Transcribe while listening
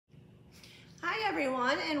Hi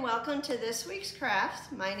everyone, and welcome to this week's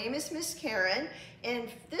craft. My name is Miss Karen, and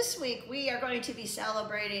this week we are going to be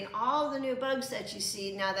celebrating all the new bugs that you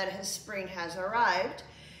see now that spring has arrived.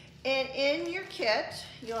 And in your kit,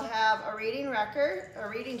 you'll have a reading record, a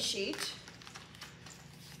reading sheet.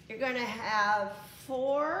 You're going to have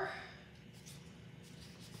 4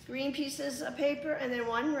 green pieces of paper and then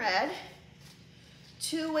 1 red,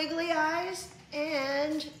 2 wiggly eyes,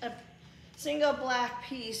 and a single black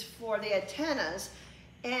piece for the antennas,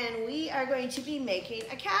 and we are going to be making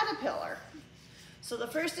a caterpillar. So the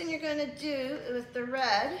first thing you're going to do with the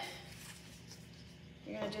red,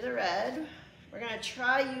 you're going to do the red. We're going to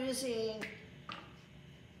try using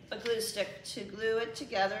a glue stick to glue it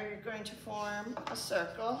together. You're going to form a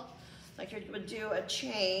circle like you would do a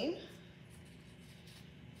chain.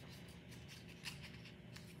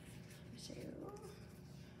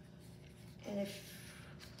 And if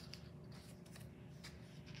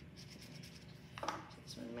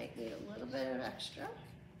this one might need a little bit of extra.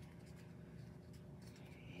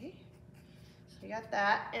 Okay, so you got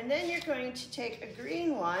that. And then you're going to take a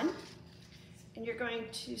green one and you're going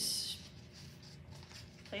to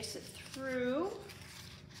place it through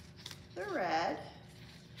the red.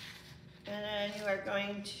 And then you are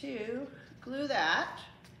going to glue that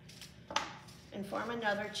and form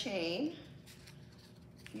another chain.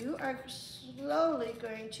 You are slowly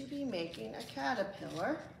going to be making a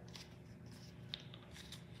caterpillar.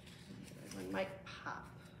 One might pop.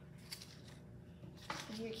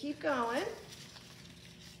 And you keep going.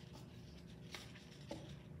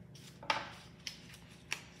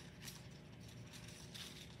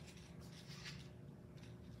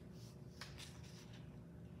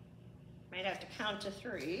 Might have to count to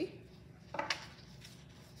 3 on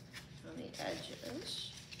the edges.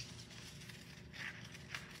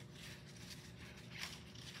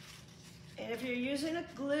 And if you're using a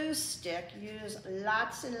glue stick, use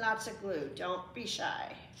lots and lots of glue. Don't be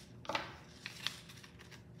shy.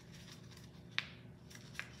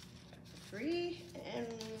 3 and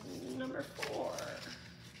number 4.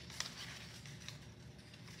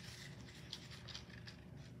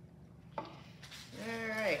 All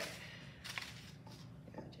right.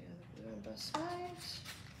 Gotta do the glue on both sides.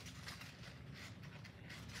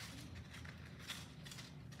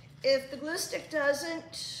 If the glue stick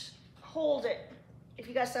doesn't hold it, if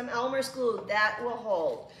you got some Elmer's glue, that will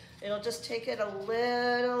hold. It'll just take it a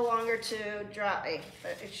little longer to dry,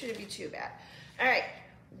 but it shouldn't be too bad. All right,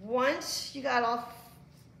 once you got all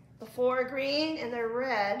the 4 green and the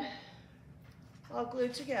red all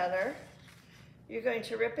glued together, you're going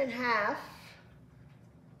to rip in half,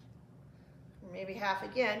 or maybe half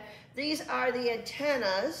again. These are the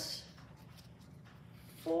antennas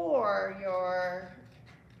for your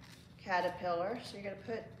caterpillar. So you're going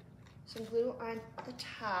to put some glue on the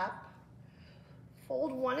top,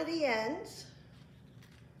 fold one of the ends,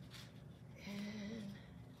 and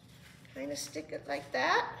kind of stick it like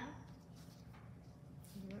that.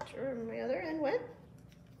 I'm not sure where my other end went.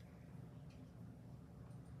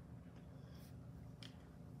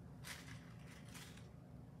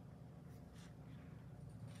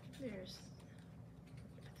 There's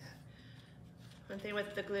that. One thing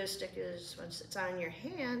with the glue stick is once it's on your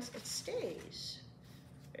hands, it stays.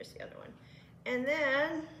 There's the other one. And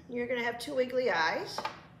then you're going to have 2 wiggly eyes.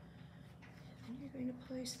 And you're going to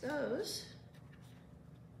place those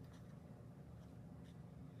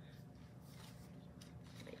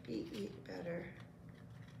might be better.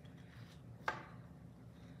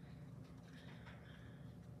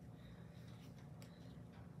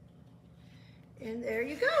 And there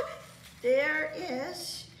you go. There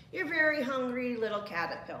is your very hungry little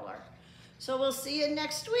caterpillar. So we'll see you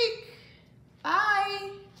next week.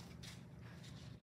 Bye.